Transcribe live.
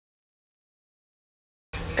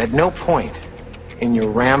At no point in your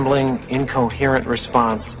rambling, incoherent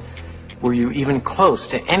response were you even close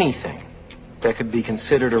to anything that could be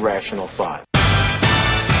considered a rational thought.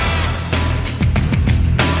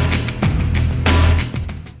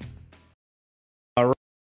 All right.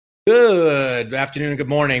 Good afternoon and good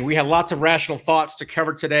morning. We have lots of rational thoughts to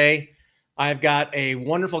cover today. I've got a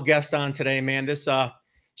wonderful guest on today, man.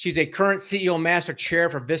 She's a current CEO Master Chair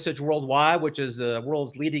for Vistage Worldwide, which is the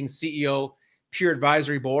world's leading CEO peer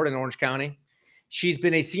advisory board in Orange County. She's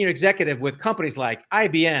been a senior executive with companies like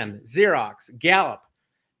IBM, Xerox, Gallup,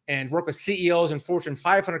 and worked with CEOs in Fortune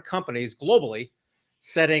 500 companies globally,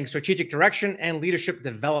 setting strategic direction and leadership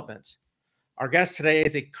development. Our guest today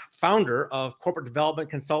is a founder of Corporate Development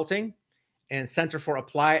Consulting and Center for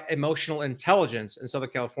Applied Emotional Intelligence in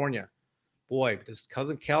Southern California. Boy, does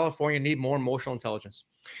Southern California need more emotional intelligence?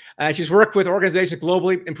 She's worked with organizations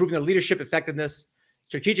globally, improving their leadership effectiveness,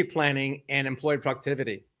 strategic planning, and employee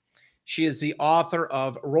productivity. She is the author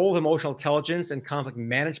of Role of Emotional Intelligence and Conflict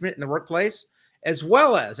Management in the Workplace, as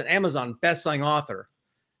well as an Amazon bestselling author.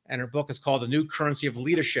 And her book is called The New Currency of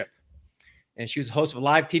Leadership. And she was the host of a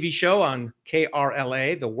live TV show on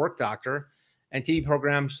KRLA, The Work Doctor, and TV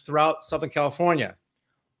programs throughout Southern California.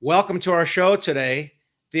 Welcome to our show today,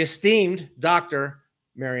 the esteemed Dr.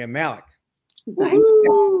 Maryam Malek. Thank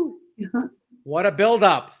you. What a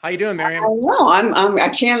build-up. How you doing, Maryam? I know. I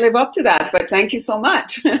can't live up to that, but thank you so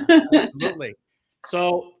much. Absolutely.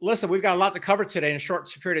 So, listen, we've got a lot to cover today in a short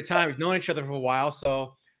period of time. We've known each other for a while,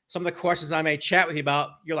 so some of the questions I may chat with you about,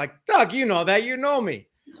 you're like, Doug, you know that, you know me.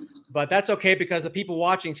 But that's okay because the people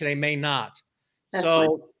watching today may not. That's so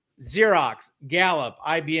fine. Xerox, Gallup,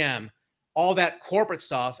 IBM, all that corporate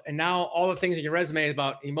stuff, and now all the things in your resume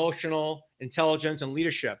about emotional intelligence and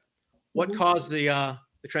leadership. What caused the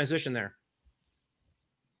transition there?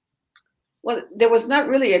 Well, there was not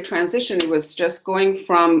really a transition. It was just going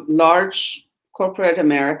from large corporate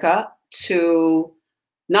America to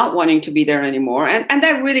not wanting to be there anymore. And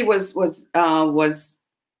that really was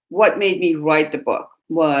what made me write the book,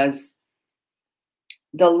 was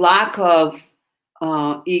the lack of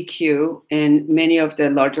EQ in many of the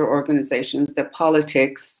larger organizations, the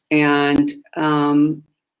politics, and how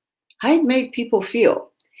it made people feel.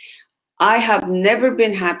 I have never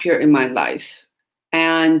been happier in my life.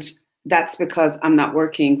 And that's because I'm not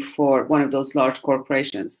working for one of those large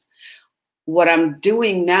corporations. What I'm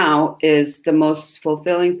doing now is the most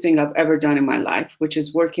fulfilling thing I've ever done in my life, which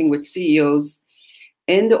is working with CEOs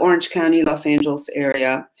in the Orange County, Los Angeles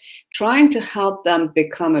area, trying to help them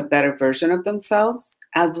become a better version of themselves,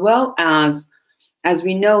 as well as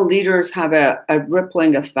we know, leaders have a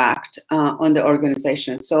rippling effect on the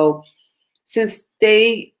organization. So since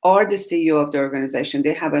they are the CEO of the organization,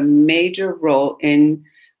 they have a major role in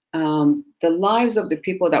the lives of the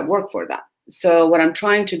people that work for them. So what I'm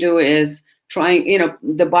trying to do is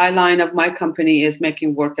the byline of my company is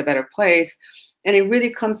making work a better place. And it really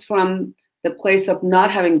comes from the place of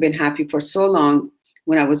not having been happy for so long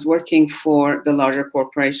when I was working for the larger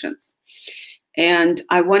corporations. And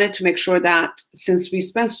I wanted to make sure that since we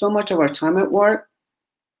spend so much of our time at work,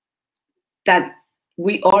 that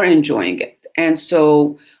we are enjoying it. And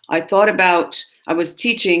so I was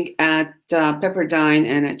teaching at Pepperdine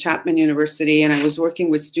and at Chapman University, and I was working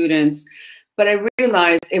with students, but I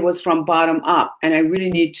realized it was from bottom up, and I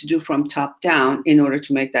really need to do from top down in order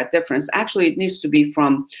to make that difference. Actually, it needs to be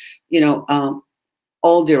from,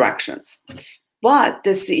 all directions. But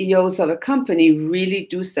the CEOs of a company really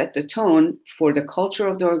do set the tone for the culture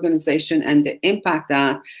of the organization and the impact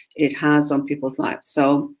that it has on people's lives.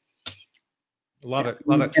 So love it.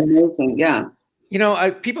 Love it. Amazing. Yeah.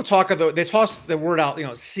 People they toss the word out,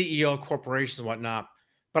 CEO corporations and whatnot,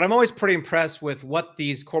 but I'm always pretty impressed with what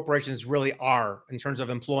these corporations really are in terms of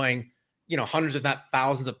employing, hundreds if not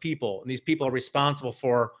thousands of people. And these people are responsible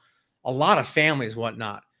for a lot of families,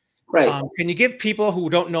 whatnot. Right. Can you give people who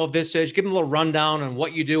don't know Vistage, give them a little rundown on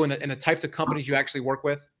what you do and the types of companies you actually work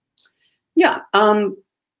with? Yeah.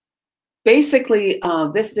 Basically,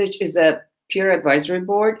 Vistage is a peer advisory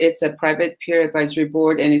board. It's a private peer advisory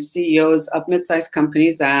board, and it's CEOs of mid-sized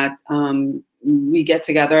companies that we get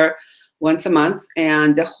together once a month.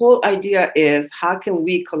 And the whole idea is, how can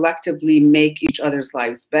we collectively make each other's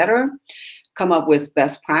lives better, come up with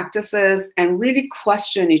best practices, and really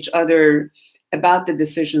question each other about the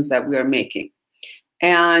decisions that we are making.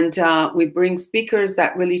 And we bring speakers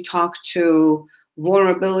that really talk to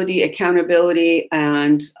vulnerability, accountability,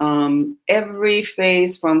 and every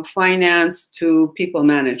phase from finance to people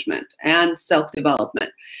management and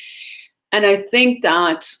self-development. And I think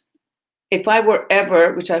that if I were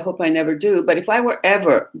ever, which I hope I never do, but if I were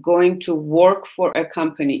ever going to work for a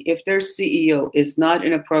company, if their CEO is not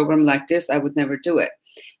in a program like this, I would never do it.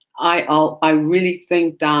 I really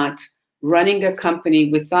think that running a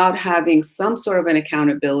company without having some sort of an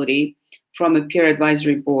accountability from a peer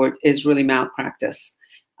advisory board is really malpractice.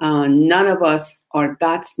 None of us are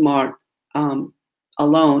that smart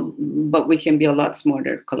alone, but we can be a lot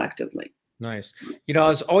smarter collectively. Nice. You know, I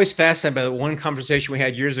was always fascinated by the one conversation we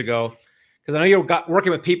had years ago, because I know you're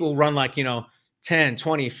working with people who run like, you know, 10,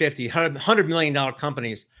 20, 50, $100 million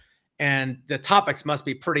companies. And the topics must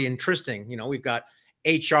be pretty interesting. You know, we've got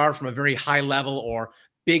HR from a very high level, or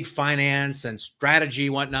big finance and strategy,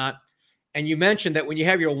 whatnot. And you mentioned that when you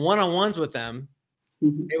have your one-on-ones with them,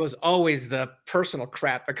 it was always the personal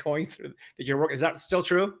crap that going through that you're working. Is that still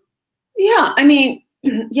true? Yeah, I mean,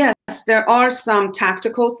 yes, there are some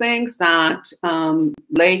tactical things that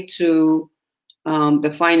relate to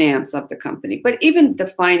the finance of the company. But even the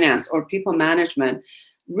finance or people management,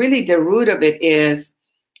 really the root of it is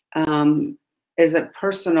a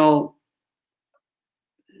personal.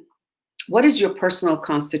 What is your personal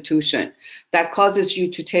constitution that causes you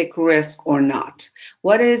to take risk or not?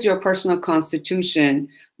 What is your personal constitution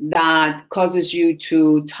that causes you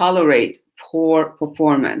to tolerate poor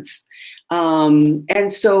performance?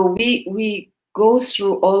 And so we go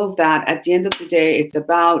through all of that. At the end of the day, it's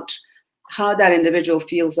about how that individual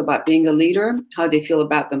feels about being a leader, how they feel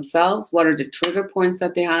about themselves, what are the trigger points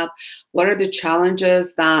that they have, what are the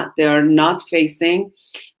challenges that they're not facing,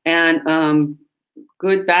 and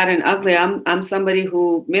good, bad, and ugly. I'm somebody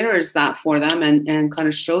who mirrors that for them and kind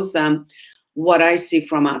of shows them what I see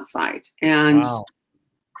from outside. And wow.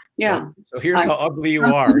 yeah. So here's how ugly you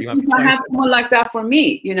are. You I have someone like that for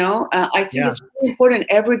me, you know. I think it's really important.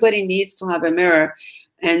 Everybody needs to have a mirror.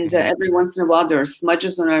 And every once in a while, there are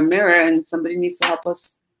smudges on our mirror, and somebody needs to help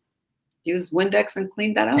us use Windex and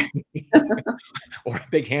clean that up. Or a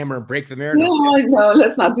big hammer and break the mirror. No,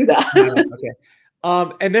 let's not do that. Okay.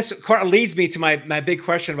 And this leads me to my big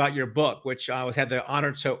question about your book, which I had the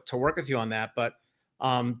honor to work with you on that. But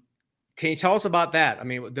can you tell us about that? I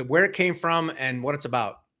mean, where it came from and what it's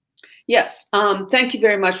about. Yes. Thank you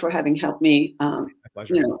very much for having helped me,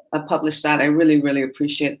 publish that. I really, really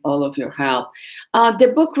appreciate all of your help.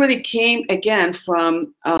 The book really came, again,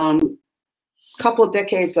 from a couple of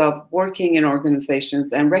decades of working in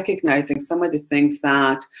organizations and recognizing some of the things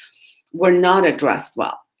that were not addressed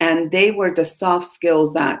well. And they were the soft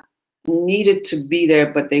skills that needed to be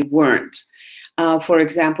there, but they weren't. For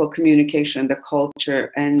example, communication, the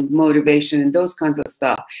culture, and motivation, and those kinds of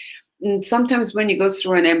stuff. And sometimes when you go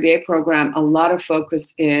through an MBA program, a lot of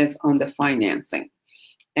focus is on the financing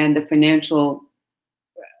and the financial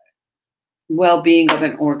well-being of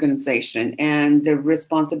an organization and the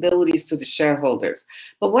responsibilities to the shareholders.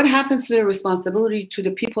 But what happens to the responsibility to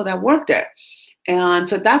the people that work there? And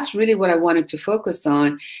so that's really what I wanted to focus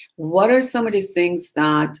on. What are some of the things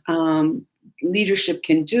that leadership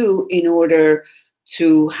can do in order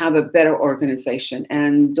to have a better organization?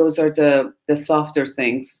 And those are the softer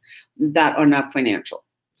things that are not financial.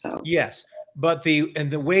 So yes, but the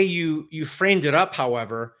way you framed it up,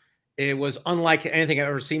 however, it was unlike anything I've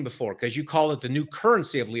ever seen before, because you call it the new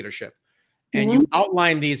currency of leadership, and you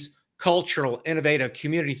outline these cultural, innovative,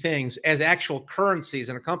 community things as actual currencies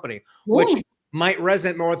in a company, which might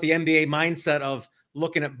resonate more with the MBA mindset of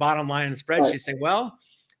looking at bottom line and spreadsheets, saying, well,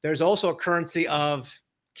 there's also a currency of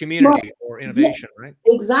community or innovation, right?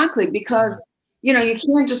 Exactly, because you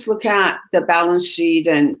can't just look at the balance sheet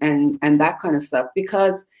and that kind of stuff,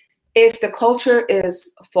 because if the culture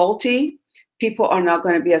is faulty, people are not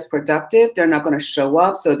going to be as productive. They're not going to show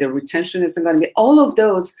up, so their retention isn't going to be. All of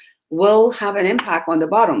those will have an impact on the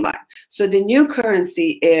bottom line. So the new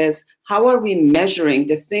currency is, how are we measuring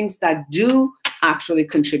the things that do actually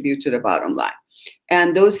contribute to the bottom line?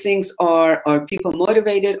 And those things are people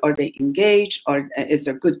motivated? Are they engaged? Or is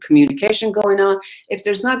there good communication going on? If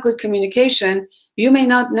there's not good communication, you may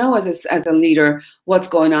not know as a leader what's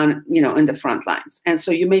going on, in the front lines. And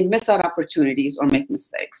so you may miss out opportunities or make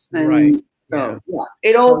mistakes. And right. So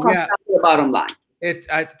it all comes down to the bottom line. It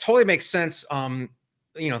totally makes sense.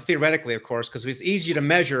 Theoretically, of course, because it's easy to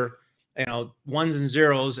measure, ones and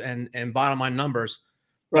zeros and bottom line numbers.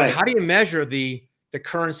 But how do you measure the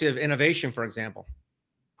currency of innovation, for example?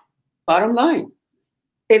 Bottom line.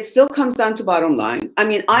 It still comes down to bottom line. I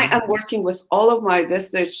mean, I am working with all of my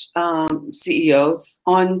Vistage CEOs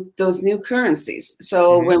on those new currencies.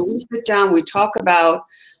 So when we sit down, we talk about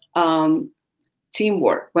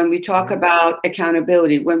teamwork, when we talk about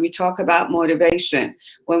accountability, when we talk about motivation,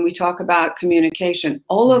 when we talk about communication,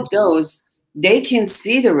 all of those they can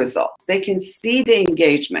see the results. They can see the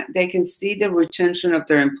engagement. They can see the retention of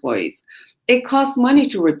their employees. It costs money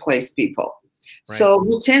to replace people. Right. So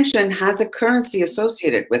retention has a currency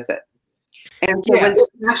associated with it. And so Yeah. when they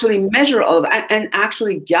can actually measure all of that, and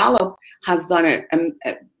actually Gallup has done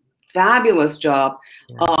a fabulous job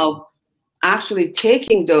of actually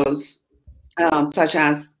taking those such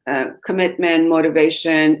as commitment,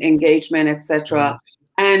 motivation, engagement, etc.,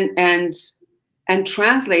 and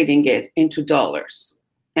translating it into dollars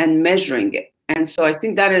and measuring it. And so I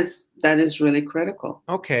think that is really critical.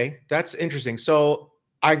 Okay, that's interesting. So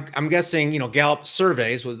I'm guessing, Gallup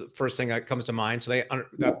surveys was the first thing that comes to mind. So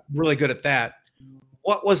they're really good at that.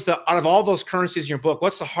 What was out of all those currencies in your book,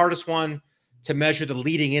 what's the hardest one to measure the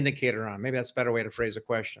leading indicator on? Maybe that's a better way to phrase the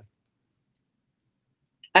question.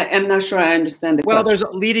 I'm not sure I understand the question. Well, there's a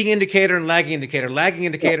leading indicator and lagging indicator. Lagging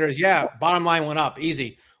indicator is, bottom line went up,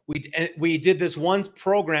 easy. We did this one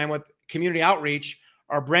program with community outreach,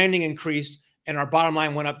 our branding increased, and our bottom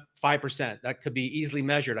line went up 5%. That could be easily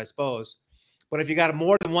measured, I suppose. But if you got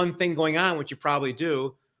more than one thing going on, which you probably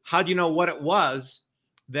do, how do you know what it was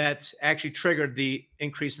that actually triggered the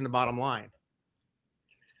increase in the bottom line?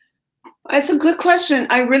 It's a good question.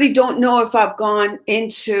 I really don't know if I've gone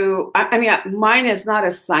into, I mean, mine is not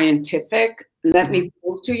as scientific. Let me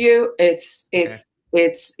prove to you. It's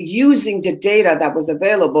using the data that was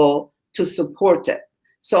available to support it.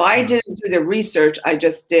 So I didn't do the research. I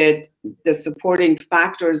just did the supporting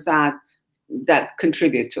factors that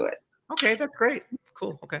contribute to it. Okay, that's great.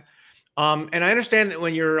 Cool. Okay. And I understand that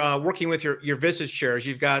when you're working with your business chairs,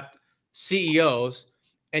 you've got CEOs,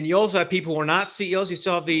 and you also have people who are not CEOs. You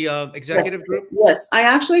still have the executive group? Yes, I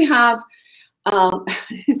actually have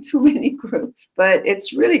too many groups, but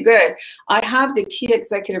it's really good. I have the key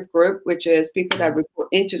executive group, which is people that report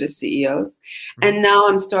into the CEOs. And now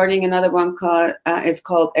I'm starting another one called, it's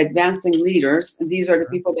called Advancing Leaders. And these are the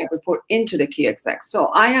people that report into the key execs. So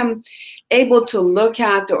I am able to look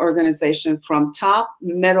at the organization from top,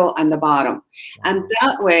 middle, and the bottom. And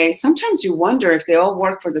that way, sometimes you wonder if they all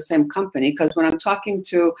work for the same company, because when I'm talking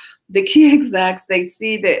to the key execs, they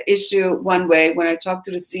see the issue one way. When I talk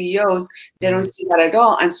to the CEOs, they don't see that at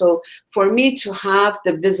all. And so for me to have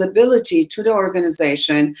the visibility to the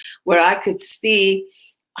organization where I could see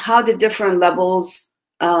how the different levels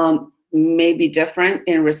may be different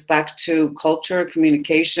in respect to culture,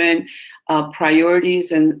 communication,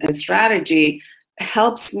 priorities, and strategy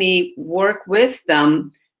helps me work with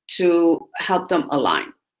them to help them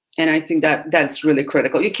align. And I think that's really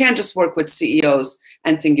critical. You can't just work with CEOs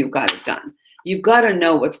and think you've got it done. You've got to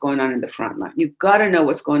know what's going on in the front line. You've got to know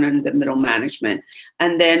what's going on in the middle management,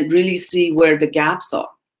 and then really see where the gaps are.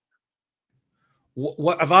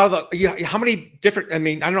 What about how many different? I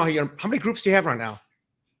mean, I don't know how many groups do you have right now?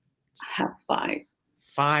 I have 5.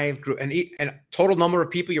 5 groups, and total number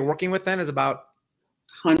of people you're working with then is about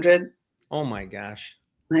 100. Oh my gosh!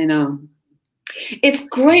 I know. It's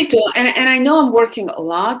great, though, and I know I'm working a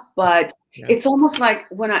lot, but it's almost like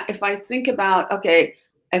if I think about, okay,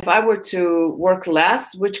 if I were to work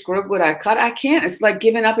less, which group would I cut? I can't. It's like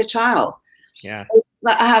giving up a child. Yeah.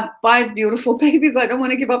 I have 5 beautiful babies. I don't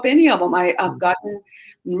want to give up any of them. I've gotten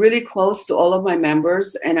really close to all of my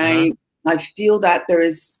members, and I feel that there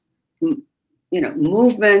is,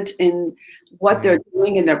 movement in what they're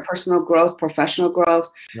doing in their personal growth, professional growth.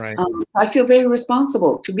 Right. I feel very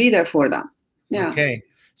responsible to be there for them. Yeah. Okay.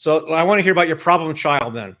 So I want to hear about your problem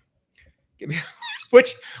child then.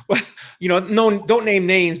 No, don't name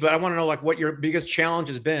names, but I want to know like what your biggest challenge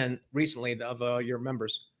has been recently of your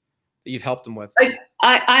members that you've helped them with.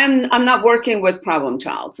 I'm not working with problem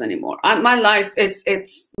childs anymore. My life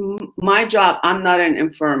it's my job. I'm not an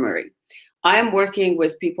infirmary. I am working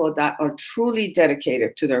with people that are truly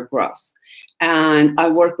dedicated to their growth, and I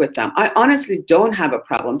work with them. I honestly don't have a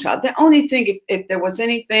problem child. The only thing, if there was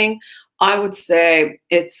anything, I would say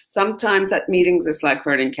it's sometimes at meetings it's like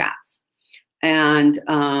herding cats, and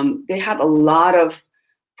they have a lot of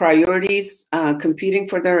priorities competing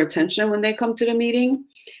for their attention when they come to the meeting.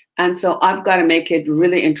 And so I've got to make it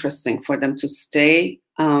really interesting for them to stay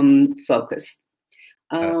focused.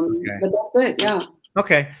 But that's it, yeah.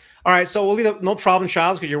 Okay. All right. So we'll leave no problem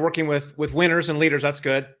childs because you're working with winners and leaders. That's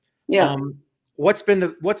good. Yeah. What's been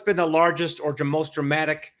the largest or most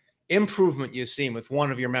dramatic improvement you've seen with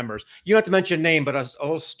one of your members? You don't have to mention a name, but a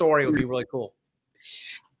whole story would be really cool.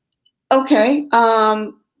 Okay.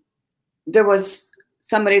 There was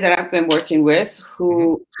somebody that I've been working with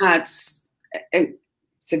who had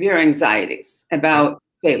severe anxieties about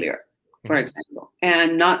failure, for example,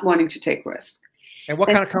 and not wanting to take risks. And what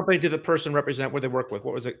kind of company did the person represent? Where they work with?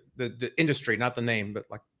 What was it? The industry, not the name, but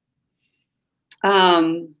like.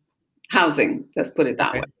 Housing, let's put it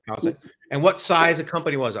that way. Housing. And what size a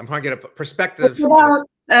company was it? I'm trying to get a perspective. It's about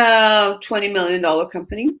 $20 million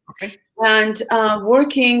company. Okay. And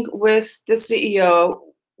working with the CEO,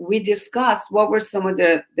 we discussed what were some of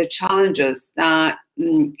the challenges that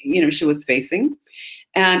she was facing,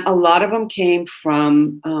 and a lot of them came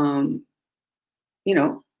from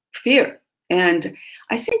fear. And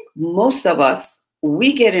I think most of us,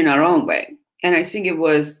 we get in our own way. And I think it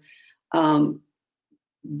was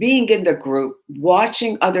being in the group,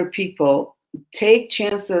 watching other people take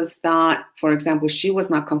chances that, for example, she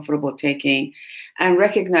was not comfortable taking, and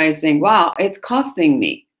recognizing, wow, it's costing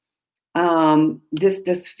me.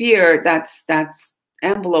 This fear that's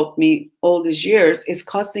enveloped me all these years is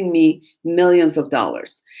costing me millions of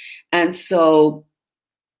dollars. And so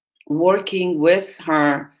working with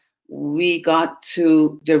her, we got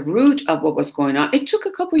to the root of what was going on. It took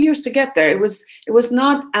a couple years to get there. It was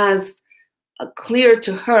not as clear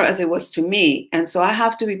to her as it was to me. And so I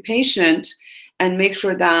have to be patient and make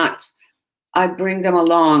sure that I bring them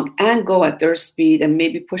along and go at their speed and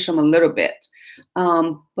maybe push them a little bit.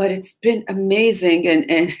 But it's been amazing.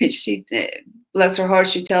 And she, bless her heart,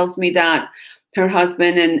 she tells me that her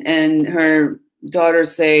husband and her daughter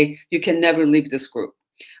say, you can never leave this group,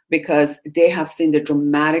 because they have seen the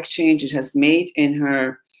dramatic change it has made in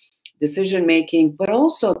her decision making, but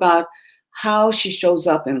also about how she shows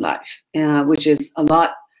up in life, which is a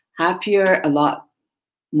lot happier, a lot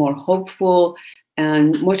more hopeful,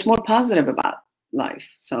 and much more positive about life.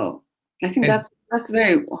 So I think that's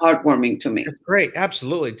very heartwarming to me. That's great.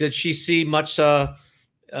 Absolutely. Did she see much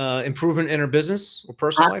improvement in her business or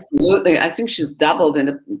personal life? Absolutely. I think she's doubled in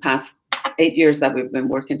the past 8 years that we've been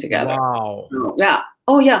working together. Wow. So, yeah.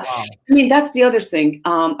 Oh, yeah. Wow. I mean, that's the other thing.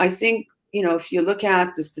 I think, if you look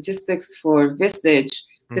at the statistics for Vistage,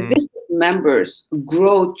 the Vistage members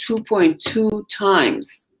grow 2.2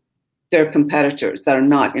 times their competitors that are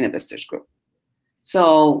not in a Vistage group.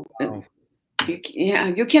 So wow.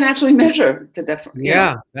 you can actually measure the difference.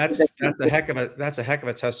 Yeah, that's a heck of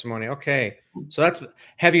a testimony. Okay, so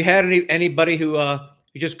have you had anybody who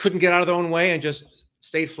you just couldn't get out of their own way and just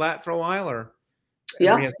stayed flat for a while, or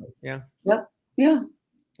yeah,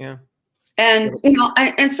 and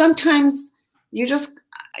and sometimes you just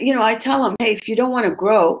I tell them, hey, if you don't want to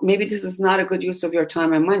grow, maybe this is not a good use of your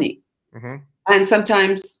time and money. And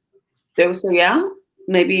sometimes they will say, yeah,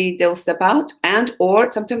 maybe they'll step out, or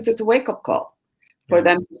sometimes it's a wake-up call for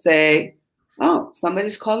them to say, oh,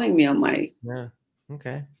 somebody's calling me on my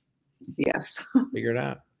okay. Yes. Figure it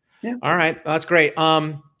out. Yeah. All right. That's great.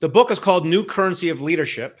 The book is called New Currency of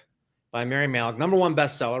Leadership by Maryam Malek, #1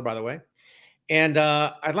 bestseller, by the way. And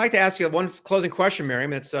I'd like to ask you one closing question,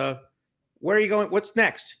 Maryam. It's where are you going? What's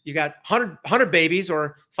next? You got 100 babies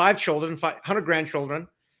or 5 children, 100 grandchildren.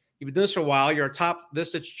 You've been doing this for a while. You're a top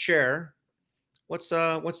Vistage chair. What's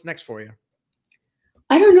next for you?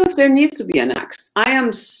 I don't know if there needs to be a next. I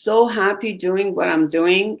am so happy doing what I'm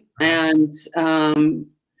doing, and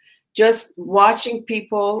just watching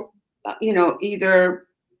people, either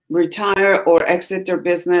retire or exit their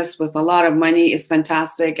business with a lot of money is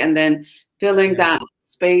fantastic, and then filling that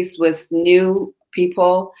space with new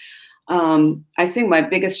people. I think my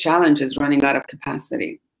biggest challenge is running out of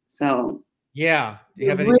capacity. So yeah, do you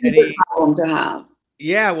have really good problem to have?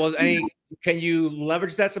 Yeah, well, can you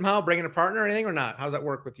leverage that somehow, bring in a partner or anything, or not? How does that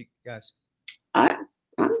work with you guys? I'm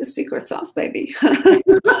the secret sauce, baby.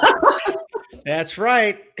 That's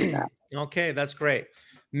right. Okay, that's great.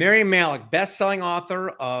 Maryam Malek, best-selling author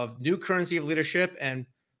of New Currency of Leadership, and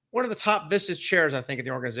one of the top Vistage chairs, I think, in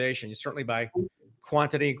the organization. You certainly by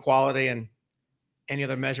quantity, quality, and any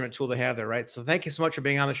other measurement tool they have there, right? So thank you so much for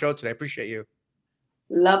being on the show today. I appreciate you.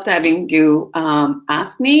 Loved having you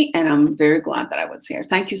ask me, and I'm very glad that I was here.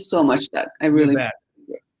 Thank you so much, Doug. I really bet.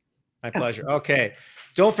 My pleasure. Okay.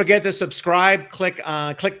 Don't forget to subscribe. Click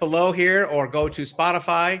below here, or go to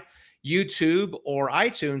Spotify, YouTube, or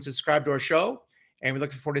iTunes. Subscribe to our show, and we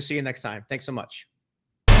look forward to seeing you next time. Thanks so much.